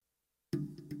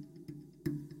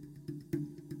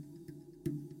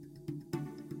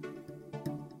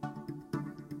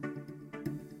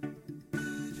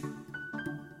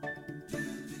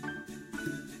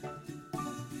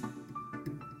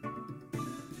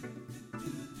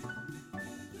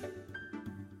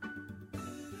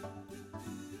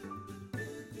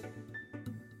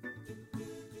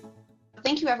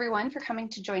thank you everyone for coming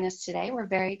to join us today. We're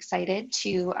very excited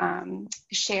to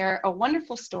share a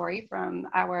wonderful story from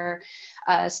our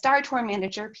star tour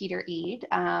manager, Peter Eade.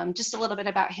 Just a little bit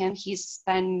about him. He's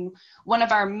been one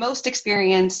of our most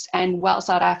experienced and well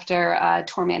sought after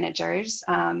tour managers.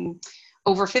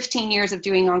 Over 15 years of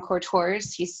doing Encore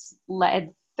tours. He's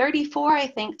led 34, I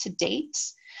think, to date,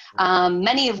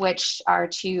 many of which are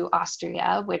to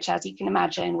Austria, which, as you can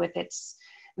imagine, with its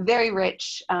very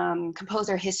rich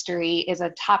composer history, is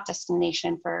a top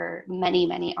destination for many,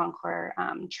 many Encore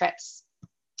trips.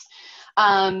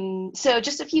 So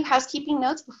just a few housekeeping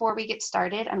notes before we get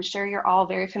started. I'm sure you're all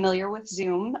very familiar with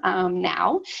Zoom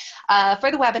now.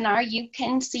 For the webinar, you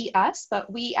can see us,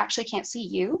 but we actually can't see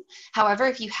you. However,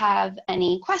 if you have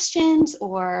any questions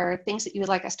or things that you would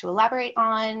like us to elaborate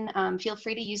on, feel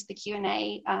free to use the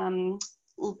Q&A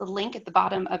link at the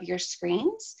bottom of your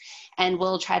screens, and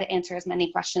we'll try to answer as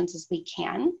many questions as we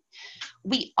can.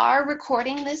 We are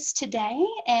recording this today,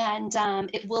 and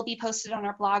it will be posted on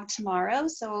our blog tomorrow.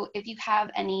 So if you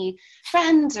have any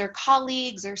friends or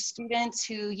colleagues or students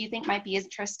who you think might be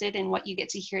interested in what you get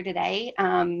to hear today,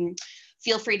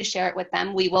 feel free to share it with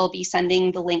them. We will be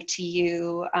sending the link to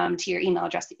you to your email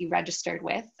address that you registered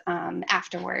with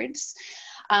afterwards.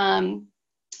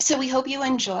 So we hope you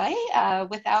enjoy.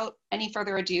 Without any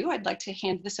further ado, I'd like to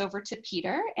hand this over to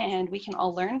Peter, and we can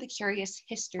all learn the curious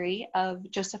history of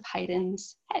Joseph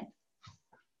Haydn's head.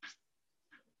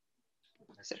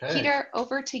 So Peter,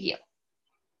 over to you.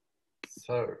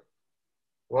 So,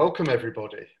 welcome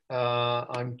everybody.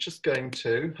 I'm just going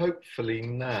to, hopefully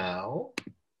now,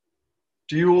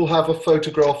 do you all have a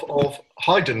photograph of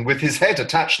Haydn with his head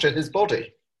attached to his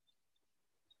body?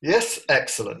 Yes,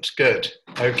 excellent, good,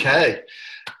 okay.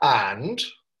 And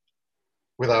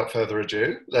without further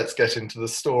ado, let's get into the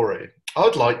story.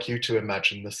 I'd like you to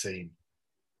imagine the scene.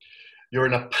 You're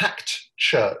in a packed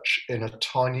church in a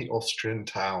tiny Austrian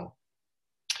town.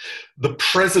 The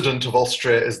president of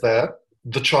Austria is there,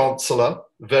 the chancellor,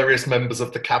 various members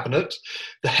of the cabinet,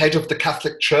 the head of the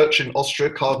Catholic Church in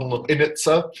Austria, Cardinal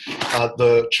Initzer.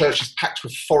 The church is packed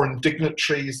with foreign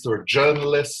dignitaries, there are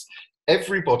journalists.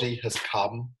 Everybody has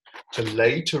come to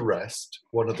lay to rest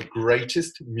one of the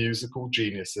greatest musical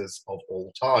geniuses of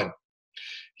all time.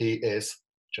 He is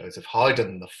Joseph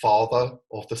Haydn, the father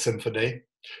of the symphony,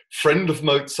 friend of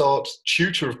Mozart,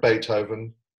 tutor of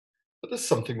Beethoven, but there's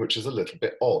something which is a little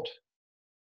bit odd,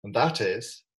 and that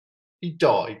is he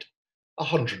died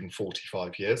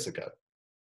 145 years ago.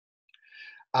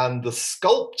 And the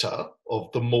sculptor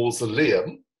of the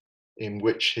mausoleum in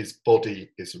which his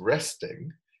body is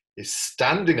resting is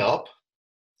standing up,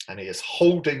 and he is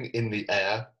holding in the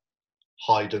air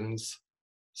Haydn's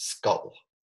skull.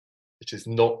 It is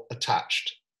not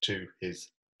attached to his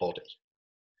body.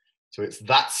 So it's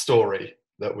that story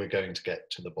that we're going to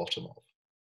get to the bottom of.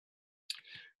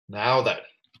 Now then,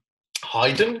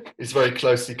 Haydn is very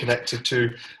closely connected to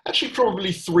actually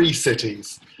probably three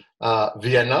cities,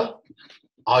 Vienna,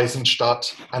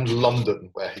 Eisenstadt and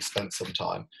London, where he spent some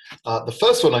time. The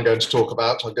first one I'm going to talk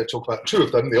about two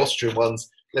of them, the Austrian ones.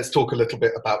 Let's talk a little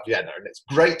bit about Vienna, and it's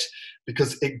great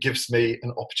because it gives me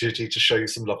an opportunity to show you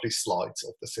some lovely slides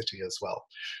of the city as well.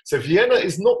 So Vienna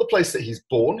is not the place that he's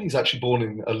born. He's actually born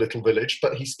in a little village,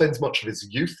 but he spends much of his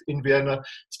youth in Vienna,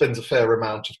 spends a fair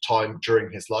amount of time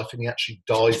during his life, and he actually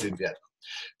dies in Vienna.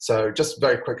 So just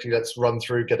very quickly, let's run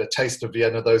through, get a taste of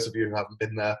Vienna, those of you who haven't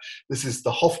been there. This is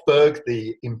the Hofburg,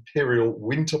 the imperial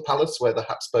winter palace where the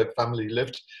Habsburg family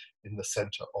lived in the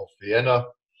center of Vienna.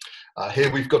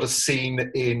 Here we've got a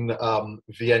scene in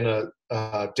Vienna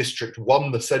District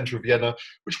 1, the centre of Vienna,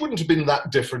 which wouldn't have been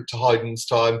that different to Haydn's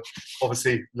time.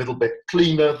 Obviously, a little bit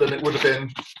cleaner than it would have been.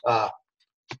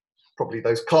 Probably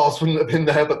those cars wouldn't have been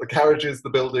there, but the carriages, the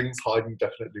buildings, Haydn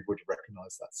definitely would have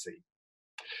recognised that scene.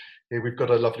 Here we've got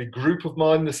a lovely group of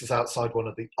mine. This is outside one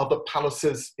of the other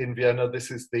palaces in Vienna.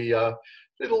 This is the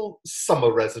little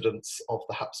summer residence of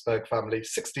the Habsburg family,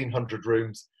 1,600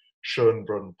 rooms,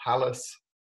 Schönbrunn Palace.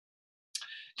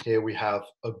 Here we have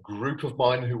a group of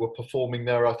mine who were performing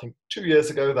there, I think 2 years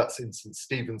ago. That's in St.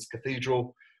 Stephen's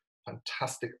Cathedral.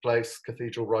 Fantastic place,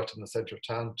 cathedral right in the centre of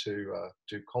town to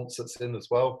do concerts in as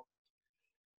well.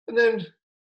 And then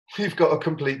we've got a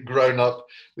complete grown-up.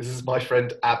 This is my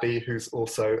friend Abby, who's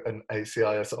also an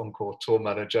ACIS Encore tour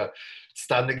manager,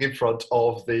 standing in front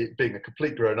of being a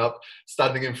complete grown-up,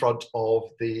 standing in front of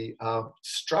the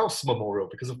Strauss Memorial,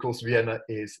 because of course Vienna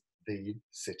is the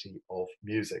city of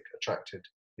music, attracted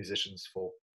musicians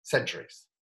for centuries.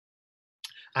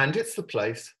 And it's the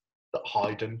place that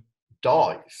Haydn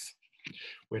dies.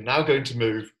 We're now going to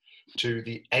move to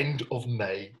the end of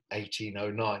May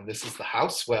 1809. This is the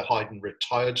house where Haydn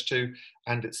retired to,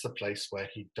 and it's the place where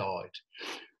he died.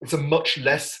 It's a much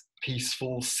less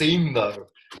peaceful scene, though.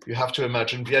 You have to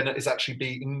imagine Vienna is actually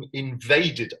being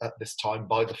invaded at this time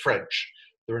by the French.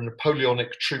 There are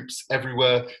Napoleonic troops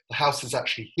everywhere. The house is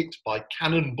actually hit by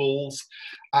cannonballs.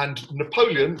 And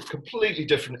Napoleon, completely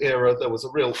different era, there was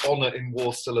a real honor in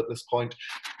war still at this point.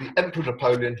 The Emperor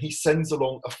Napoleon, he sends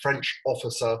along a French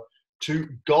officer to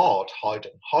guard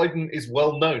Haydn. Haydn is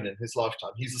well known in his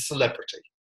lifetime. He's a celebrity.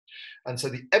 And so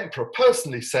the Emperor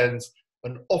personally sends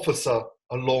an officer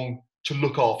along to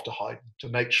look after Haydn, to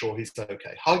make sure he's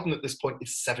okay. Haydn at this point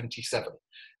is 77,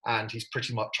 and he's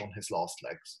pretty much on his last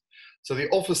legs. So the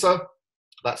officer,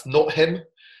 that's not him.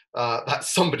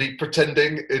 That's somebody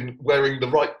pretending in wearing the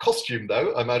right costume,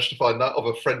 though. I managed to find that, of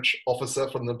a French officer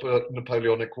from the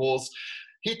Napoleonic Wars.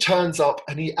 He turns up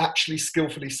and he actually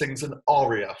skillfully sings an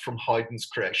aria from Haydn's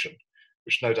creation,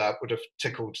 which no doubt would have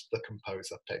tickled the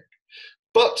composer pink.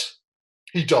 But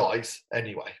he dies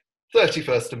anyway.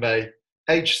 31st of May,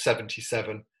 age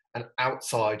 77, and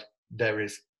outside there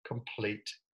is complete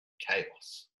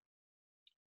chaos.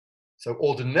 So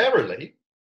ordinarily,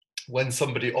 when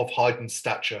somebody of Haydn's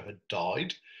stature had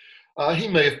died, he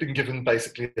may have been given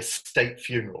basically a state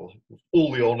funeral with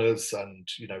all the honours and,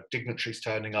 dignitaries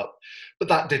turning up, but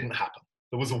that didn't happen.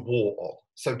 There was a war on.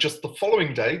 So just the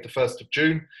following day, the 1st of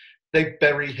June, they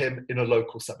bury him in a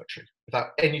local cemetery without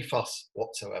any fuss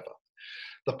whatsoever.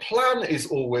 The plan is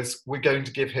always, we're going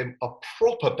to give him a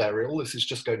proper burial. This is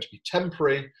just going to be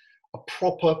temporary, a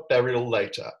proper burial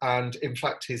later. And in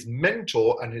fact, his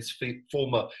mentor and his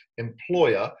former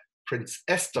employer, Prince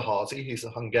Esterházy, he's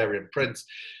a Hungarian prince,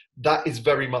 that is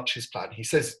very much his plan. He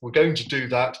says, we're going to do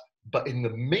that, but in the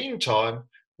meantime,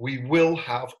 we will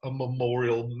have a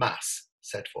memorial mass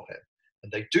said for him.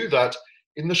 And they do that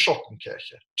in the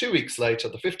Schottenkirche. 2 weeks later,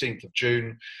 the 15th of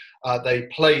June, they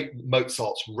play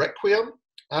Mozart's Requiem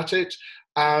at it,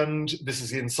 and this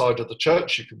is the inside of the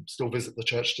church. You can still visit the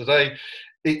church today.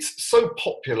 It's so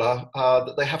popular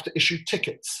that they have to issue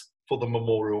tickets for the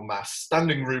memorial mass.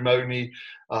 Standing room only.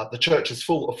 The church is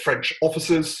full of French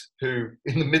officers who,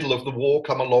 in the middle of the war,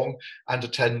 come along and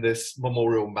attend this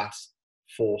memorial mass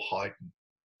for Haydn.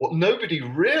 What nobody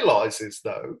realizes,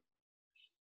 though,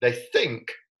 they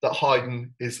think that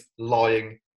Haydn is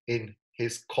lying in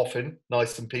his coffin,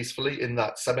 nice and peacefully, in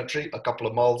that cemetery a couple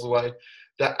of miles away.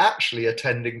 They're actually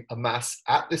attending a mass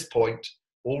at this point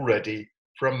already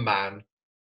for a man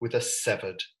with a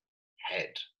severed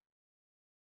head.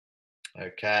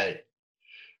 Okay,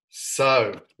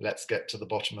 so let's get to the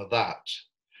bottom of that.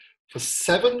 For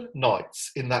 7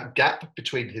 nights, in that gap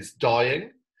between his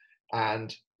dying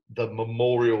and the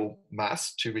memorial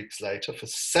mass 2 weeks later, for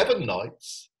 7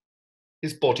 nights,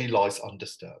 his body lies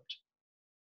undisturbed.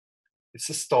 It's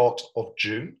the start of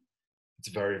June. It's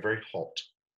very, very hot.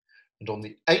 And on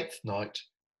the 8th night,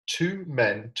 2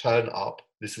 men turn up.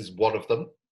 This is one of them,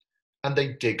 and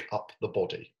they dig up the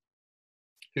body.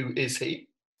 Who is he?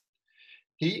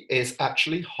 He is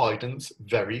actually Haydn's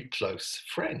very close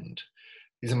friend.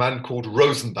 He's a man called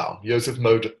Rosenbaum, Joseph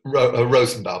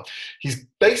Rosenbaum. He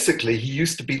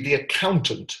used to be the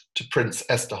accountant to Prince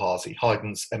Esterházy,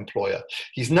 Haydn's employer.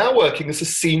 He's now working as a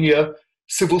senior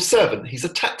civil servant. He's a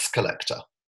tax collector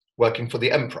working for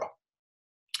the emperor.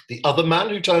 The other man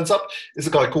who turns up is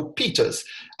a guy called Peters,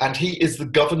 and he is the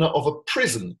governor of a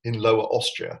prison in Lower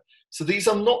Austria. So these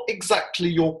are not exactly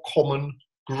your common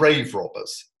grave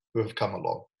robbers who have come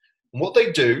along. And what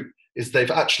they do is they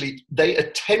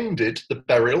attended the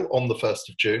burial on the 1st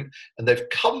of June, and they've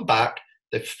come back,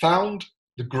 they've found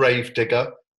the grave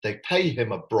digger, they pay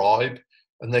him a bribe,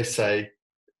 and they say,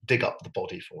 dig up the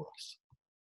body for us.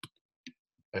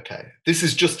 Okay, this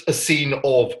is just a scene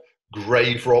of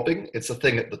grave robbing. It's a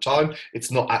thing at the time.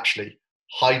 It's not actually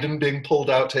Haydn being pulled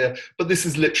out here, but this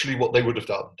is literally what they would have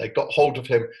done. They got hold of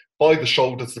him by the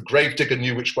shoulders. The gravedigger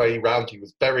knew which way round he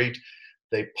was buried.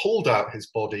 They pulled out his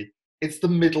body. It's the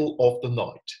middle of the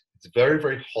night. It's very,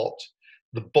 very hot.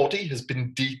 The body has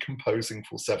been decomposing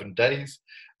for 7 days,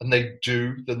 and they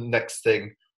do the next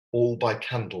thing all by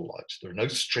candlelight. There are no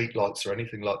street lights or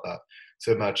anything like that.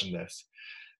 So imagine this.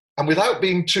 And without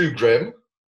being too grim,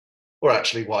 or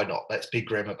actually, why not? Let's be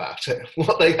grim about it.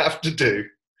 What they have to do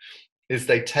is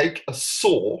they take a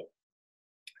saw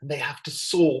and they have to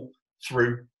saw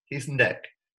through his neck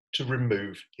to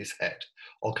remove his head.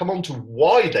 I'll come on to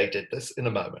why they did this in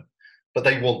a moment, but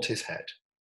they want his head.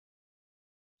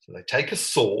 So they take a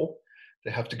saw,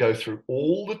 they have to go through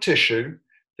all the tissue,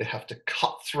 they have to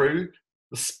cut through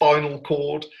the spinal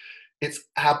cord. It's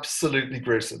absolutely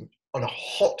gruesome. On a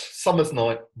hot summer's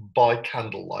night by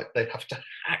candlelight, they have to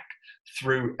hack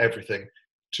through everything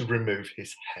to remove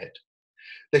his head.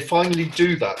 They finally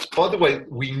do that. By the way,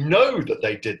 we know that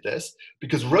they did this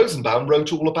because Rosenbaum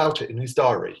wrote all about it in his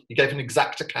diary. He gave an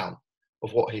exact account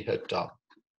of what he had done.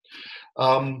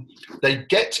 They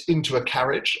get into a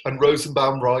carriage, and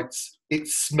Rosenbaum writes, "It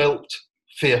smelt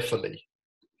fearfully.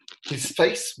 His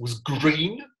face was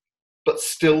green, but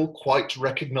still quite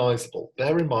recognizable."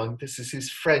 Bear in mind, this is his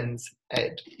friend's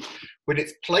head. When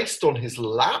it's placed on his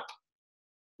lap,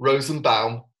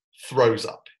 Rosenbaum throws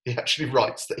up. He actually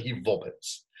writes that he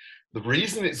vomits. The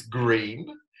reason it's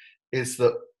green is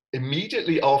that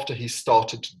immediately after he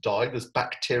started to die, there's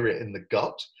bacteria in the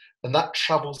gut, and that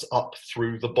travels up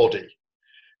through the body.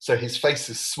 So his face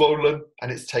is swollen,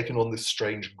 and it's taken on this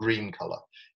strange green color.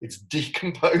 It's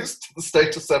decomposed to the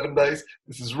state of 7 days.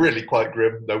 This is really quite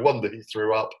grim. No wonder he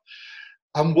threw up.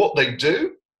 And what they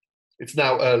do, it's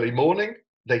now early morning,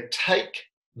 they take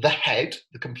the head,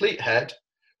 the complete head,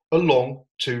 along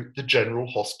to the General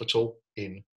Hospital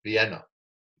in Vienna.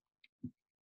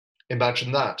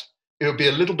 Imagine that. It would be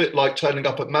a little bit like turning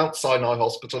up at Mount Sinai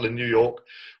Hospital in New York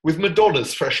with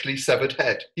Madonna's freshly severed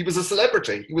head. He was a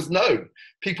celebrity. He was known.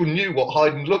 People knew what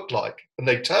Haydn looked like. And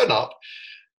they turn up,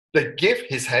 they give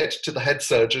his head to the head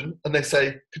surgeon, and they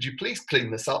say, "Could you please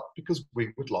clean this up because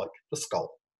we would like the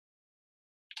skull."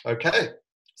 Okay,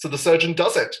 so the surgeon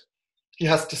does it. He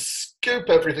has to scoop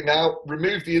everything out,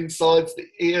 remove the insides, the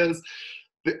ears,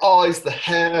 the eyes, the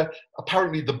hair.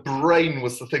 Apparently the brain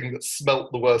was the thing that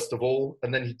smelt the worst of all.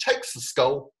 And then he takes the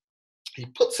skull, he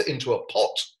puts it into a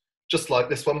pot, just like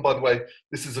this one. By the way,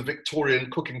 this is a Victorian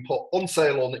cooking pot on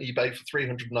sale on eBay for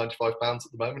 £395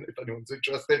 at the moment, if anyone's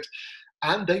interested.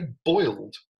 And they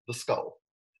boiled the skull,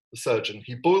 the surgeon.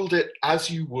 He boiled it as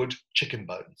you would chicken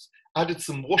bones. Added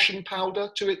some washing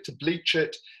powder to it to bleach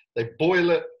it. They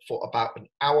boil it for about an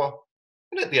hour.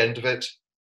 And at the end of it,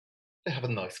 they have a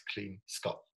nice clean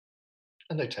skull.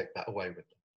 And they take that away with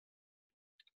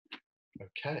them.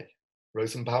 Okay,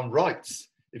 Rosenbaum writes,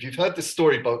 if you've heard this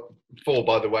story before,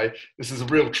 by the way, this is a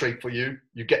real treat for you.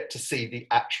 You get to see the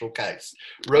actual case.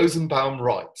 Rosenbaum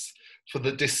writes, "For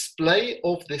the display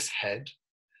of this head,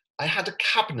 I had a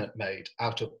cabinet made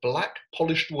out of black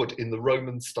polished wood in the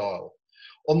Roman style.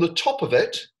 On the top of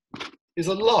it is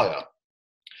a lyre,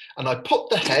 and I put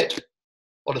the head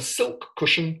on a silk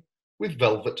cushion with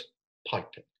velvet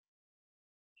piping."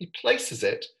 He places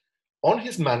it on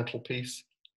his mantelpiece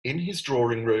in his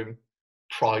drawing room,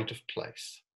 pride of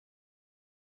place.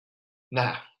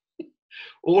 Now,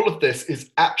 all of this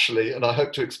is actually, and I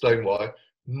hope to explain why,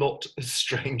 not as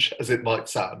strange as it might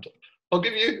sound. I'll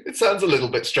give you, it sounds a little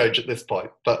bit strange at this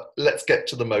point, but let's get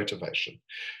to the motivation.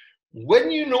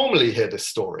 When you normally hear this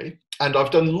story, and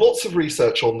I've done lots of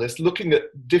research on this, looking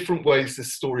at different ways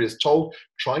this story is told,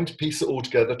 trying to piece it all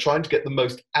together, trying to get the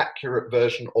most accurate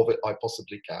version of it I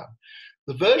possibly can.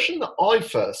 The version that I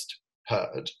first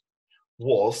heard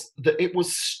was that it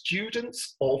was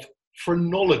students of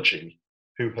phrenology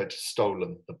who had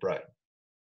stolen the brain.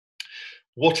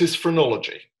 What is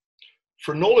phrenology?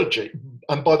 Phrenology,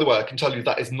 and by the way, I can tell you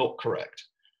that is not correct.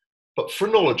 But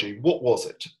phrenology, what was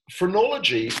it?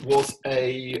 Phrenology was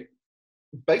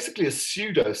basically a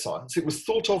pseudoscience. It was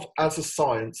thought of as a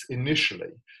science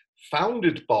initially,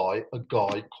 founded by a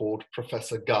guy called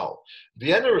Professor Gall.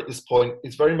 Vienna at this point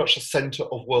is very much a center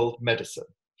of world medicine.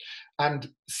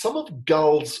 And some of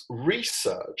Gall's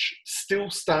research still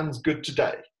stands good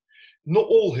today. Not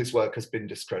all his work has been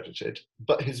discredited,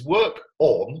 but his work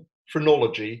on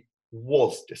phrenology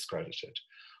was discredited.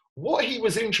 What he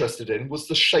was interested in was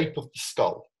the shape of the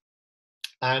skull.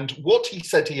 And what he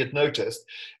said he had noticed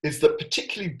is that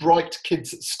particularly bright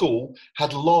kids at school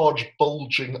had large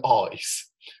bulging eyes.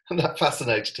 And that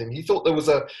fascinated him. He thought there was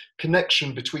a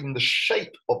connection between the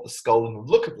shape of the skull and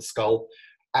the look of the skull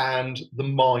and the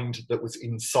mind that was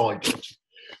inside it.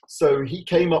 So he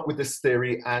came up with this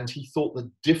theory, and he thought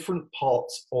that different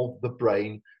parts of the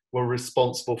brain were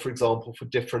responsible, for example, for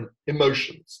different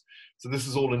emotions. So this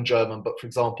is all in German, but for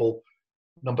example,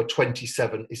 number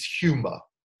 27 is humor.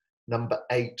 Number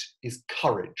 8 is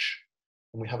courage.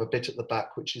 And we have a bit at the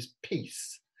back, which is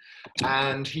peace.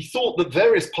 And he thought that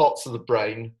various parts of the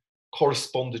brain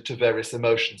corresponded to various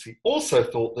emotions. He also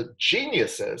thought that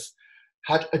geniuses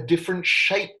had a different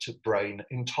shaped brain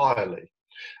entirely.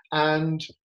 And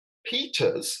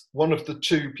Peters, one of the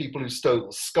two people who stole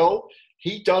the skull,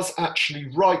 he does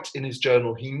actually write in his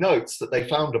journal, he notes that they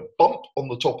found a bump on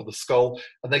the top of the skull,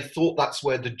 and they thought that's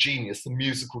where the genius, the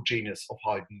musical genius of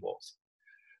Haydn was.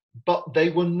 But they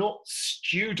were not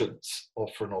students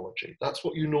of phrenology. That's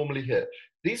what you normally hear.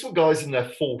 These were guys in their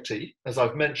 40, as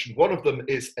I've mentioned. One of them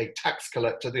is a tax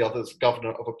collector, the other is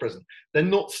governor of a prison. They're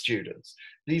not students.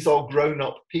 These are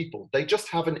grown-up people. They just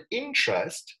have an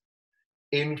interest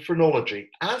in phrenology,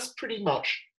 as pretty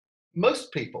much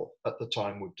most people at the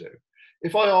time would do.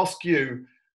 If I ask you,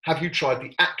 have you tried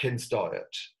the Atkins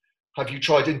diet? Have you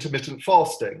tried intermittent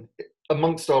fasting?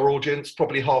 Amongst our audience,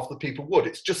 probably half the people would.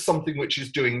 It's just something which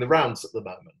is doing the rounds at the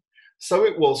moment. So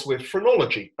it was with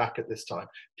phrenology back at this time.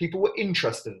 People were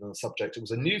interested in the subject. It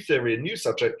was a new theory, a new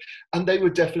subject, and they were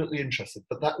definitely interested.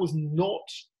 But that was not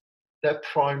their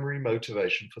primary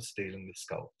motivation for stealing the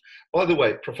skull. By the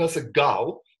way, Professor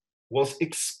Gall was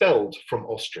expelled from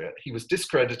Austria. He was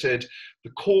discredited.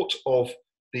 The court of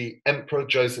the Emperor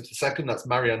Joseph II, that's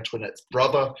Marie Antoinette's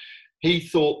brother, he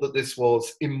thought that this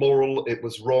was immoral, it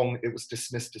was wrong, it was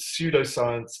dismissed as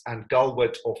pseudoscience, and Gall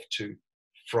went off to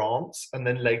France and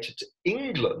then later to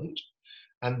England,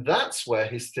 and that's where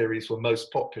his theories were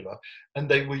most popular, and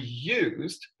they were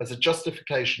used as a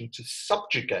justification to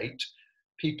subjugate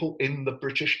people in the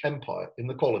British Empire, in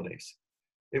the colonies.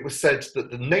 It was said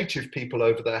that the native people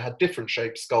over there had different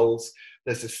shaped skulls.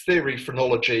 There's this theory,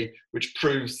 phrenology, which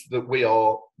proves that we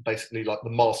are basically like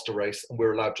the master race and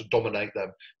we're allowed to dominate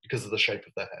them because of the shape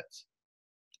of their heads.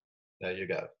 There you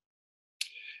go.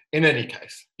 In any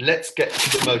case, let's get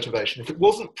to the motivation. If it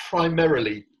wasn't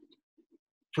primarily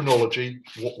phrenology,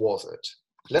 what was it?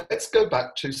 Let's go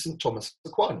back to St. Thomas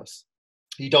Aquinas.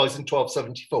 He dies in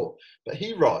 1274, but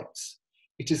he writes,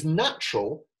 "It is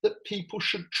natural that people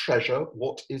should treasure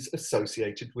what is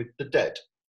associated with the dead,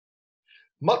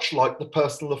 much like the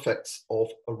personal effects of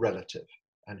a relative."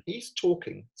 And he's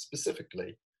talking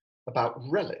specifically about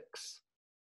relics.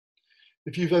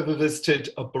 If you've ever visited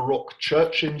a Baroque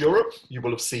church in Europe, you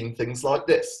will have seen things like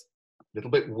this. A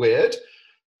little bit weird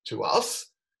to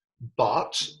us,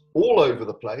 but all over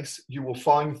the place, you will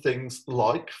find things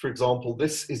like, for example,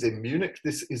 this is in Munich,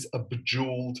 this is a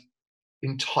bejeweled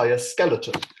entire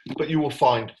skeleton, but you will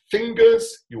find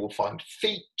fingers, you will find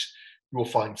feet, you will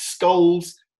find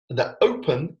skulls, and they're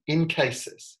open in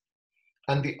cases.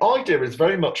 And the idea is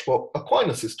very much what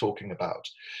Aquinas is talking about.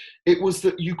 It was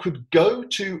that you could go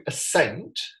to a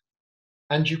saint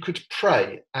and you could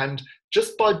pray, and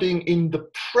just by being in the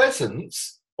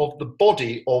presence of the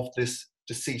body of this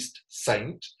deceased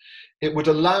saint, it would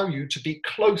allow you to be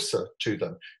closer to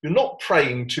them. You're not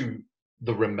praying to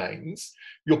the remains,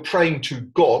 you're praying to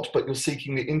God, but you're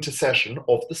seeking the intercession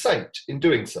of the saint in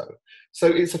doing so. So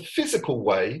it's a physical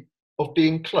way of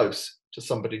being close to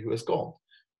somebody who has gone.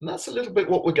 And that's a little bit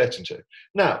what we're getting to.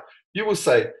 Now, you will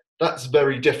say, that's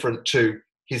very different to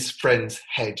his friend's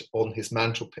head on his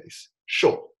mantelpiece.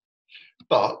 Sure.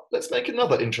 But let's make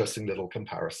another interesting little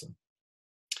comparison.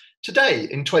 Today,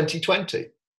 in 2020,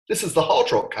 this is the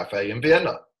Hard Rock Cafe in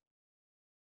Vienna.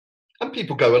 And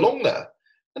people go along there,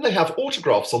 and they have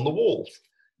autographs on the walls,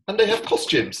 and they have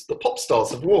costumes that pop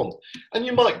stars have worn. And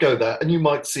you might go there and you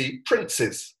might see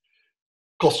Prince's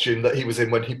costume that he was in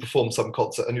when he performed some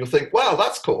concert, and you'll think, wow,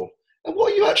 that's cool. And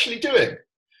what are you actually doing?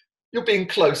 You're being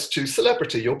close to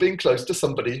celebrity. You're being close to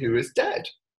somebody who is dead.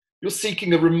 You're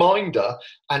seeking a reminder,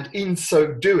 and in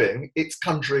so doing, it's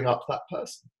conjuring up that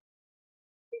person.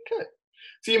 Okay.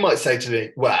 So you might say to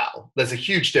me, well, there's a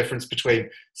huge difference between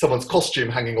someone's costume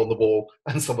hanging on the wall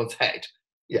and someone's head.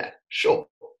 Yeah, sure.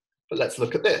 But let's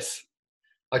look at this.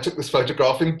 I took this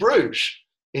photograph in Bruges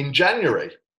in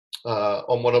January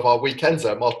on one of our weekends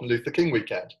there, Martin Luther King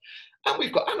weekend. And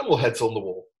we've got animal heads on the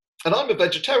wall. And I'm a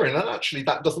vegetarian, and actually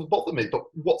that doesn't bother me. But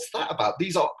what's that about?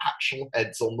 These are actual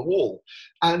heads on the wall.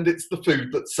 And it's the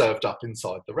food that's served up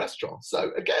inside the restaurant.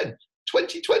 So again,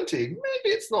 2020, maybe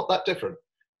it's not that different.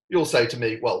 You'll say to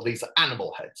me, well, these are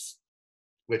animal heads.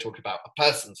 We're talking about a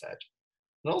person's head.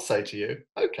 And I'll say to you,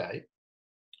 okay,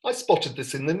 I spotted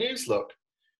this in the news, look.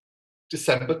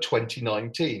 December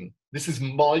 2019. This is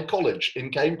my college in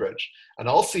Cambridge. And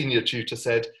our senior tutor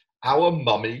said, our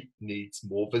mummy needs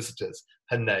more visitors.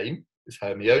 Her name is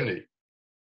Hermione.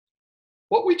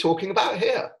 What are we talking about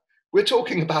here? We're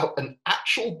talking about an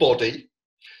actual body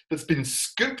that's been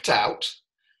scooped out,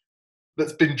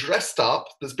 that's been dressed up,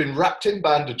 that's been wrapped in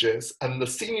bandages, and the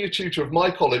senior tutor of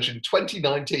my college in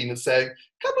 2019 is saying,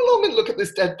 come along and look at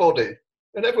this dead body.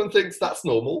 And everyone thinks that's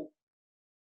normal.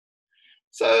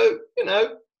 So,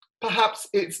 perhaps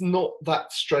it's not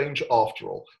that strange after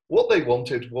all. What they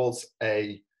wanted was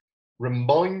a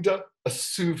reminder, a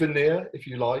souvenir, if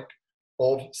you like,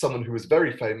 of someone who was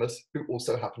very famous, who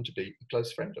also happened to be a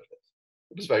close friend of his.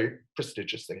 It was a very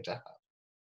prestigious thing to have.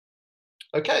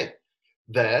 Okay,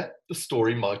 there the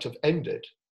story might have ended.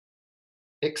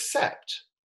 Except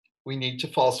we need to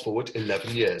fast forward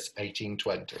 11 years,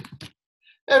 1820.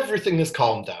 Everything has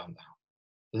calmed down now.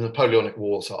 The Napoleonic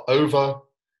Wars are over.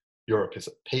 Europe is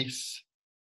at peace.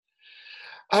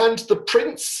 And the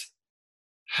prince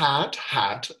had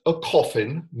a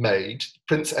coffin made.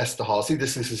 Prince Esterhazy,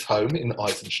 this is his home in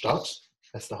Eisenstadt,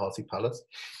 Esterhazy Palace.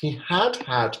 He had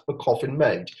a coffin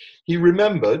made. He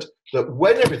remembered that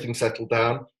when everything settled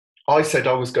down, I said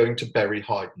I was going to bury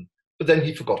Haydn, but then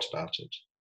he forgot about it.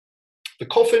 The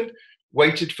coffin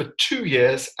waited for 2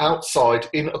 years outside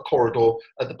in a corridor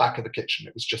at the back of the kitchen.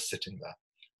 It was just sitting there.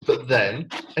 But then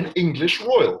an English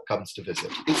royal comes to visit.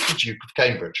 It's the Duke of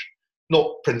Cambridge,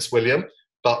 not Prince William,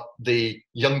 but the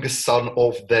youngest son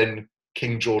of then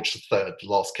King George III, the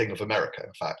last king of America,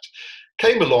 in fact,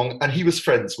 came along, and he was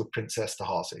friends with Prince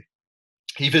Esterhazy.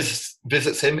 He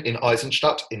visits him in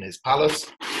Eisenstadt, in his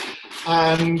palace,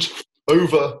 and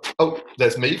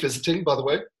there's me visiting, by the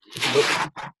way.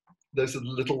 Look, there's a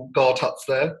little guard huts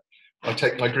there. I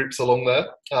take my groups along there.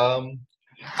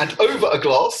 And over a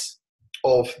glass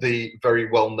of the very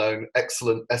well-known,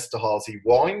 excellent Esterhazy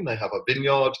wine, they have a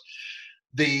vineyard,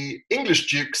 the English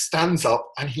Duke stands up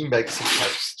and he makes a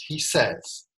toast. He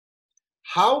says,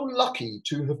 "How lucky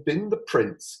to have been the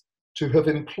prince to have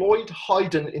employed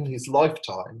Haydn in his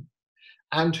lifetime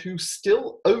and who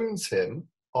still owns him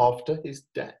after his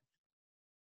death."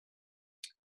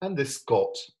 And this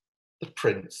got the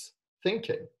prince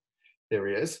thinking. Here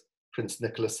he is, Prince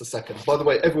Nicholas II. By the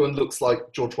way, everyone looks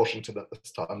like George Washington at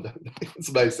this time. It's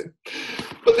amazing.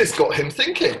 But this got him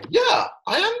thinking, yeah,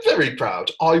 I am very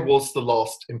proud. I was the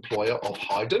last employer of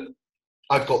Haydn.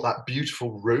 I've got that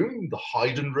beautiful room, the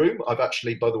Haydn room. I've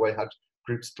actually, by the way, had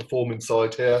groups perform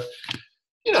inside here.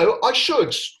 You know, I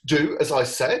should do, as I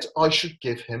said, I should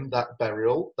give him that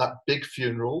burial, that big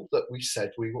funeral that we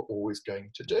said we were always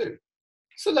going to do.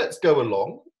 So let's go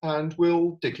along and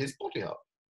we'll dig his body up.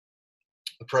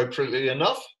 Appropriately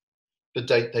enough, the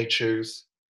date they choose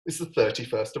is the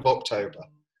 31st of October,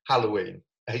 Halloween,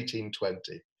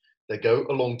 1820. They go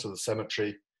along to the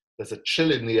cemetery. There's a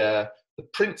chill in the air. The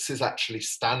prince is actually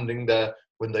standing there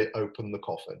when they open the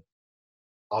coffin.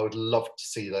 I would love to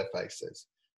see their faces,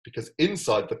 because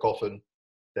inside the coffin,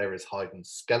 there is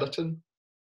Haydn's skeleton,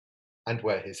 and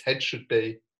where his head should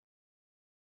be,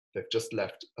 they've just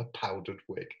left a powdered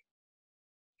wig.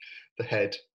 The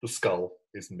head, the skull,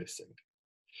 is missing.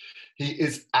 He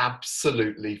is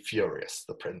absolutely furious,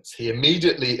 the prince. He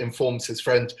immediately informs his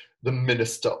friend, the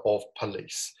Minister of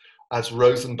Police. As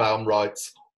Rosenbaum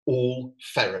writes, all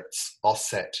ferrets are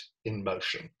set in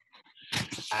motion.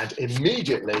 And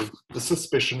immediately the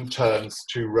suspicion turns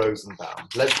to Rosenbaum.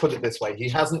 Let's put it this way, he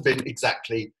hasn't been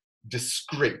exactly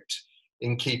discreet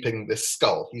in keeping this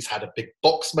skull. He's had a big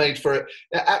box made for it.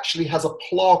 It actually has a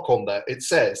plaque on there. It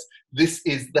says, "This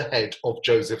is the head of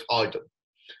Joseph Haydn."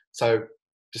 So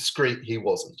discreet he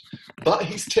wasn't. But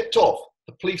he's tipped off.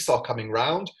 The police are coming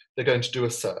round. They're going to do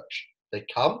a search. They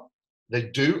come, they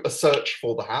do a search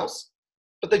for the house,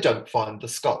 but they don't find the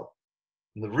skull.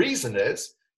 And the reason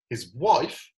is his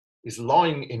wife is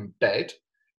lying in bed,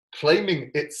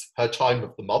 claiming it's her time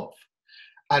of the month,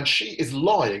 and she is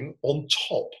lying on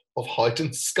top of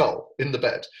Haydn's skull in the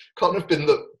bed. Can't have been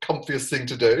the comfiest thing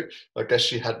to do. I guess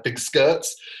she had big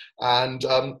skirts, and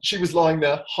she was lying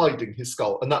there hiding his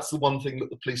skull. And that's the one thing that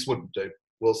the police wouldn't do,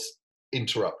 was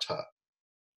interrupt her.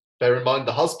 Bear in mind,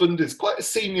 the husband is quite a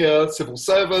senior civil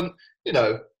servant. You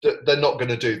know, they're not going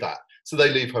to do that. So they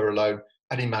leave her alone,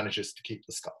 and he manages to keep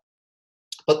the skull.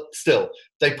 But still,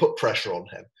 they put pressure on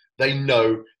him. They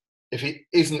know if he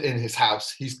isn't in his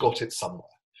house, he's got it somewhere.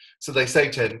 So they say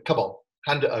to him, come on,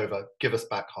 hand it over, give us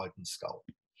back Haydn's skull.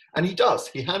 And he does.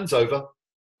 He hands over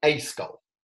a skull.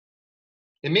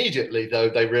 Immediately, though,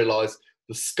 they realise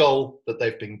the skull that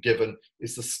they've been given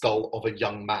is the skull of a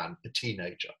young man, a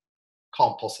teenager.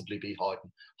 Can't possibly be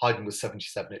Haydn. Haydn was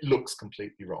 77. It looks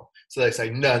completely wrong. So they say,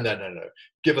 no.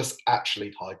 Give us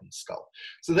actually Haydn's skull.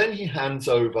 So then he hands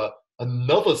over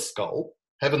another skull.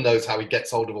 Heaven knows how he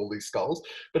gets hold of all these skulls.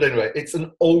 But anyway, it's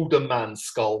an older man's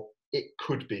skull. It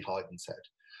could be Haydn's head.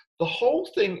 The whole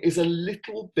thing is a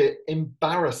little bit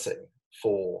embarrassing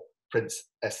for Prince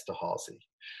Esterhazy.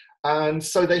 And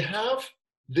so they have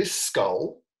this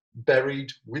skull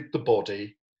buried with the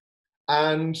body,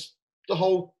 and the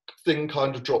whole thing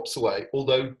kind of drops away,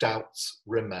 although doubts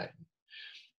remain.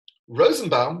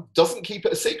 Rosenbaum doesn't keep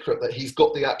it a secret that he's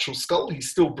got the actual skull. He's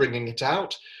still bringing it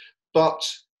out, but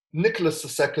Nicholas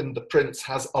II, the prince,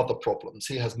 has other problems.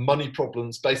 He has money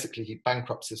problems. Basically, he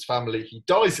bankrupts his family. He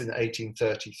dies in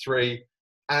 1833,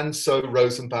 and so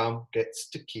Rosenbaum gets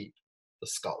to keep the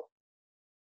skull.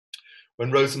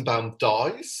 When Rosenbaum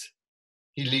dies,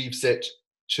 he leaves it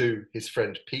to his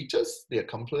friend Peters, the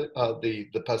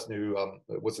person who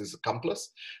was his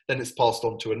accomplice. Then it's passed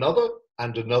on to another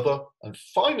and another. And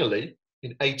finally,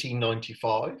 in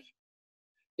 1895,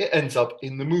 it ends up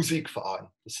in the Musikverein,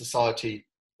 the Society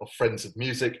of Friends of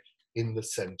Music in the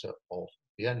center of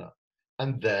Vienna.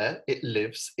 And there it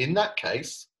lives, in that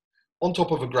case, on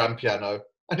top of a grand piano,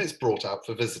 and it's brought out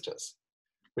for visitors.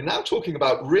 We're now talking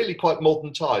about really quite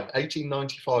modern time,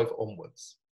 1895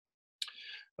 onwards.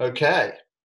 Okay,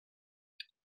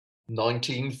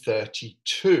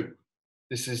 1932.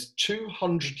 This is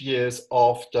 200 years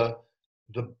after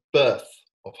the birth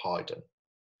of Haydn.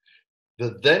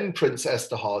 The then Prince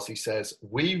Esterhazy says,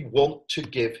 we want to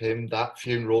give him that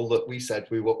funeral that we said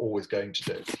we were always going to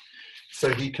do.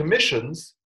 So he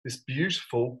commissions this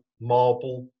beautiful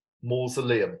marble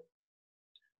mausoleum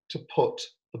to put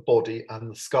the body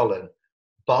and the skull in.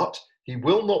 But he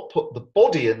will not put the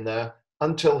body in there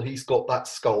until he's got that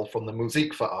skull from the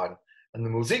Musikverein. And the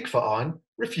Musikverein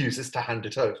refuses to hand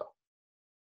it over.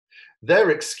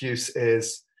 Their excuse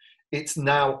is it's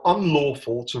now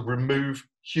unlawful to remove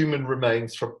human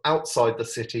remains from outside the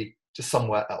city to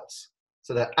somewhere else.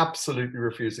 So they're absolutely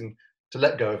refusing to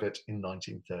let go of it in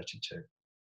 1932.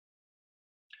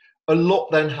 A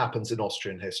lot then happens in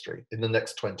Austrian history in the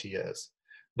next 20 years.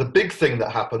 The big thing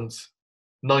that happens,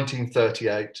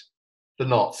 1938, the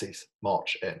Nazis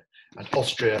march in, and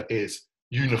Austria is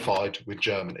unified with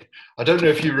Germany. I don't know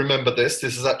if you remember this.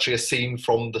 This is actually a scene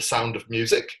from The Sound of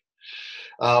Music.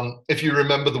 If you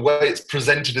remember the way it's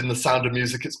presented in The Sound of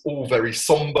Music, it's all very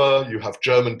somber. You have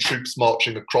German troops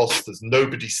marching across. There's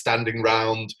nobody standing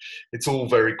round. It's all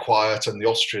very quiet, and the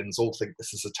Austrians all think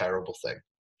this is a terrible thing.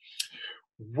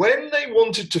 When they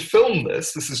wanted to film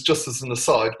this is just as an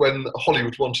aside, when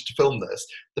Hollywood wanted to film this,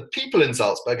 the people in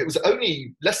Salzburg, it was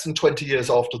only less than 20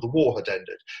 years after the war had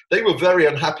ended. They were very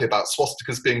unhappy about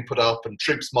swastikas being put up and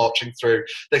troops marching through.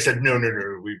 They said, no,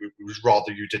 we would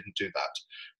rather you didn't do that.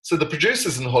 So the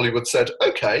producers in Hollywood said,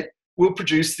 okay, we'll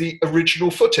produce the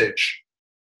original footage,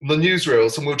 the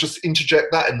newsreels, and we'll just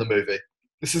interject that in the movie.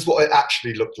 This is what it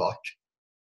actually looked like.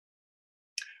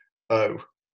 Oh,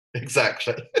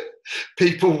 exactly.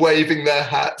 People waving their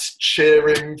hats,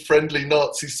 cheering, friendly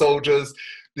Nazi soldiers.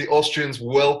 The Austrians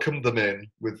welcomed them in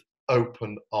with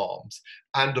open arms.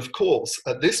 And of course,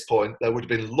 at this point, there would have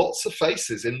been lots of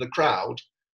faces in the crowd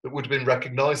that would have been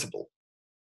recognizable.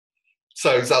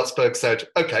 So Salzburg said,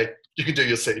 okay, you can do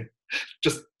your scene.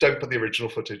 Just don't put the original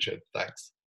footage in.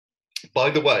 Thanks.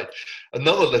 By the way,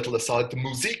 another little aside, the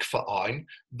Musikverein,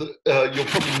 you'll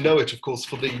probably know it, of course,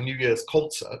 for the New Year's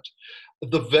concert.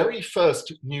 The very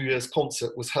first New Year's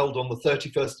concert was held on the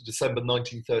 31st of December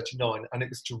 1939, and it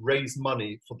was to raise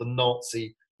money for the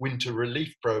Nazi winter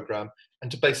relief program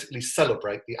and to basically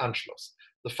celebrate the Anschluss,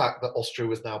 the fact that Austria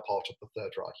was now part of the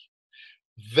Third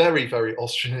Reich. Very, very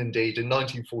Austrian indeed. In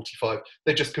 1945,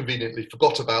 they just conveniently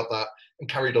forgot about that and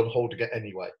carried on holding it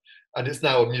anyway. And it's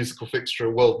now a musical fixture,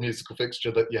 a world musical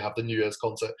fixture, that you have the New Year's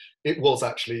concert. It was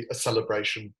actually a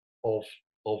celebration of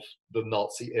the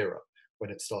Nazi era when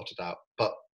it started out.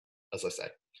 But as I say,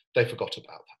 they forgot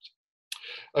about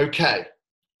that. Okay,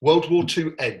 World War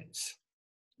II ends.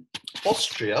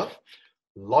 Austria,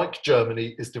 like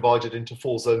Germany, is divided into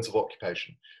 4 zones of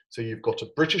occupation. So you've got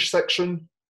a British section,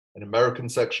 an American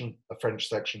section, a French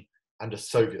section, and a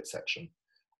Soviet section.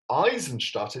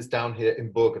 Eisenstadt is down here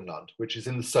in Burgenland, which is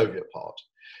in the Soviet part.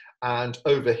 And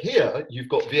over here, you've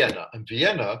got Vienna. And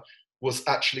Vienna was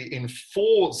actually in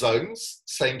 4 zones,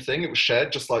 same thing, it was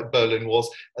shared, just like Berlin was.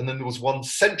 And then there was one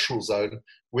central zone,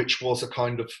 which was a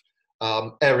kind of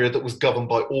area that was governed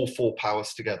by all 4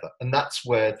 powers together. And that's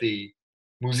where the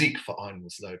Musikverein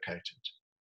was located.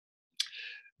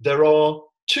 There are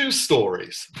 2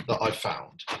 stories that I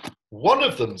found. One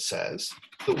of them says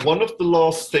that one of the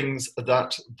last things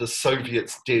that the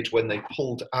Soviets did when they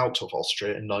pulled out of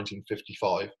Austria in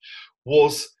 1955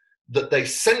 was that they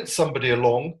sent somebody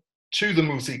along to the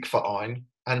Musikverein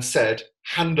and said,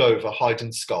 hand over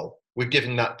Haydn's skull. We're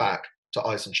giving that back to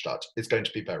Eisenstadt. It's going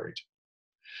to be buried.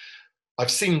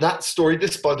 I've seen that story.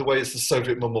 This, by the way, is the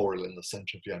Soviet memorial in the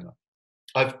center of Vienna.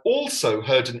 I've also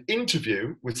heard an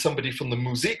interview with somebody from the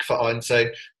Musikverein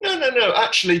saying, no,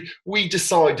 actually, we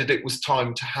decided it was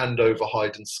time to hand over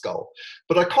Haydn's skull.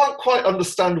 But I can't quite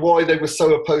understand why they were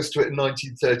so opposed to it in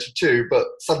 1932, but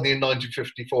suddenly in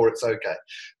 1954, it's okay.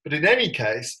 But in any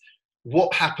case,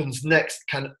 what happens next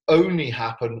can only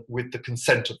happen with the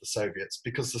consent of the Soviets,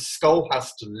 because the skull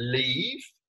has to leave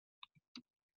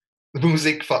the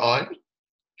Musikverein.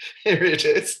 Here it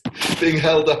is, being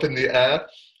held up in the air.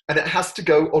 And it has to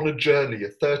go on a journey, a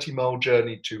 30-mile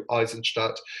journey to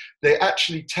Eisenstadt. They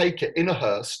actually take it in a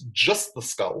hearse, just the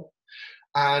skull,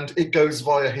 and it goes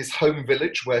via his home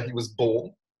village where he was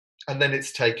born, and then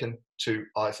it's taken to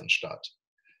Eisenstadt.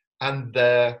 And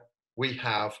there we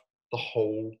have the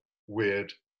whole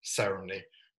weird ceremony,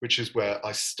 which is where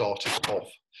I started off,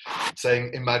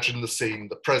 saying, imagine the scene,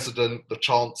 the president, the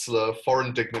chancellor,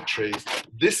 foreign dignitaries.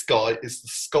 This guy is the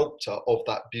sculptor of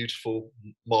that beautiful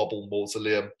marble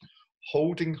mausoleum,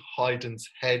 holding Haydn's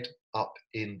head up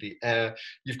in the air.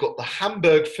 You've got the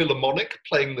Hamburg Philharmonic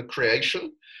playing the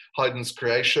Creation, Haydn's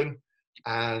Creation,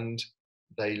 and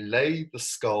they lay the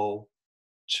skull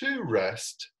to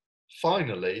rest,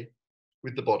 finally,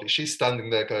 with the body. She's standing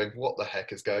there going, what the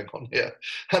heck is going on here?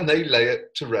 And they lay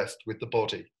it to rest with the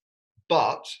body.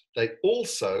 But they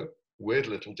also, weird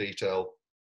little detail,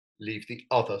 leave the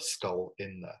other skull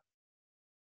in there.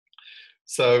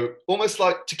 So almost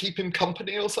like to keep him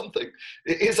company or something.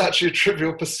 It is actually a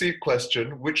Trivial Pursuit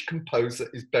question. Which composer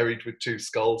is buried with two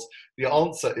skulls? The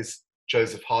answer is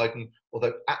Joseph Haydn,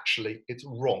 although actually it's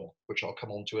wrong, which I'll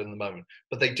come on to in a moment.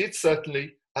 But they did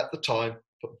certainly, at the time,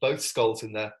 put both skulls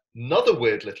in there. Another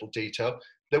weird little detail,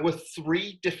 there were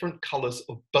 3 different colours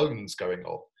of bones going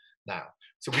on now.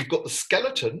 So we've got the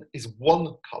skeleton is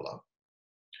one colour.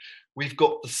 We've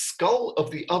got the skull of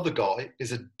the other guy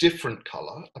is a different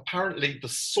colour. Apparently the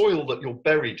soil that you're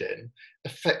buried in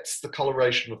affects the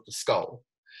coloration of the skull.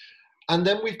 And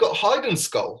then we've got Haydn's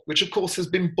skull, which of course has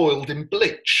been boiled in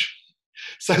bleach.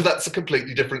 So that's a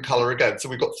completely different colour again. So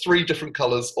we've got 3 different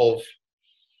colours of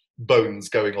bones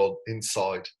going on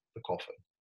inside the coffin.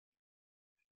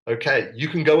 Okay, you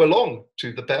can go along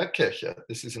to the Bergkirche.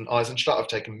 This is in Eisenstadt. I've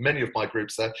taken many of my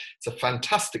groups there. It's a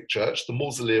fantastic church. The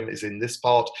mausoleum is in this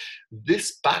part.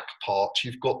 This back part,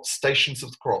 you've got Stations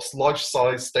of the Cross,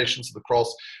 life-size Stations of the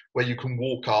Cross, where you can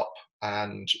walk up,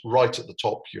 and right at the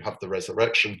top you have the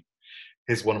Resurrection.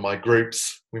 Here's one of my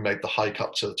groups. We made the hike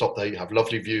up to the top there. You have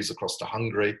lovely views across to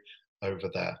Hungary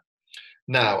over there.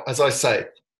 Now, as I say,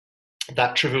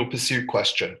 that Trivial Pursuit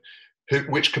question,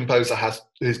 which composer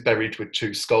is buried with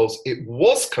 2 skulls? It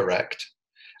was correct,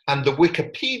 and the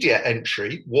Wikipedia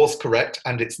entry was correct,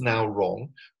 and it's now wrong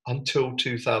until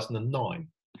 2009.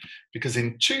 Because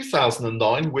in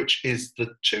 2009, which is the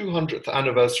 200th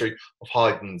anniversary of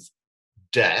Haydn's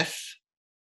death,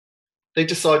 they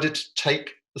decided to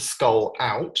take the skull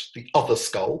out, the other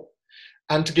skull,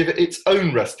 and to give it its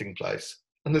own resting place.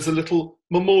 And there's a little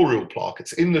memorial plaque.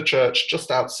 It's in the church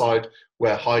just outside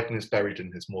where Haydn is buried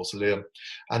in his mausoleum.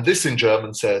 And this in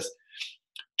German says,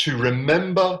 to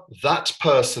remember that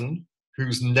person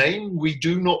whose name we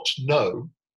do not know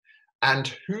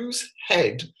and whose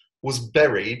head was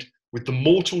buried with the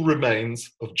mortal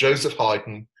remains of Joseph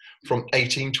Haydn from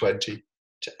 1820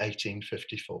 to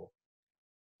 1854.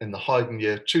 In the Haydn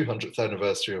year 200th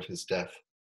anniversary of his death.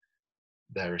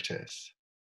 There it is.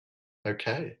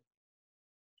 Okay.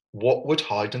 What would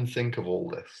Haydn think of all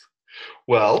this?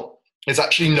 Well, it's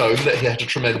actually known that he had a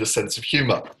tremendous sense of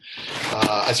humour.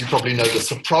 As you probably know, the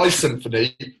Surprise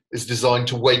Symphony is designed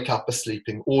to wake up a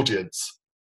sleeping audience.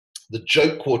 The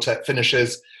joke quartet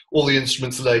finishes, all the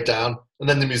instruments are laid down, and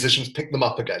then the musicians pick them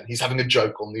up again. He's having a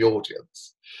joke on the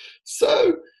audience.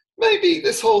 So maybe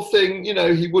this whole thing, you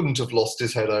know, he wouldn't have lost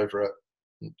his head over it.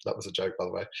 That was a joke, by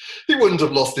the way. He wouldn't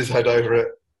have lost his head over it.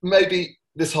 Maybe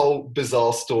this whole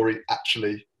bizarre story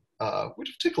actually would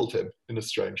have tickled him in a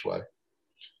strange way.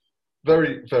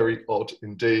 Very, very odd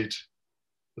indeed,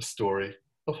 the story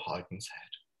of Haydn's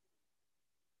head.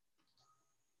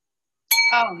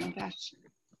 Oh my gosh.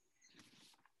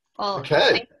 Well,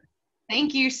 okay.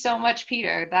 Thank you so much,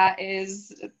 Peter. That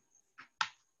is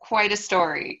quite a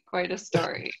story, quite a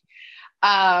story.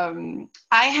 I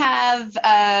have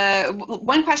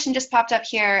one question just popped up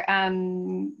here.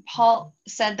 Paul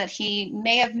said that he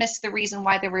may have missed the reason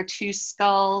why there were 2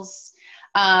 skulls.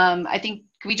 I think,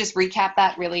 can we just recap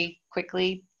that really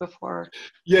quickly before?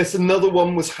 Yes, another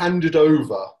one was handed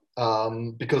over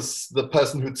because the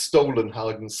person who'd stolen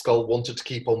Haydn's skull wanted to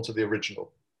keep on to the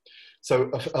original. So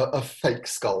a fake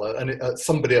skull, and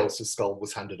somebody else's skull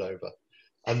was handed over.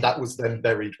 And that was then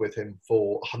buried with him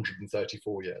for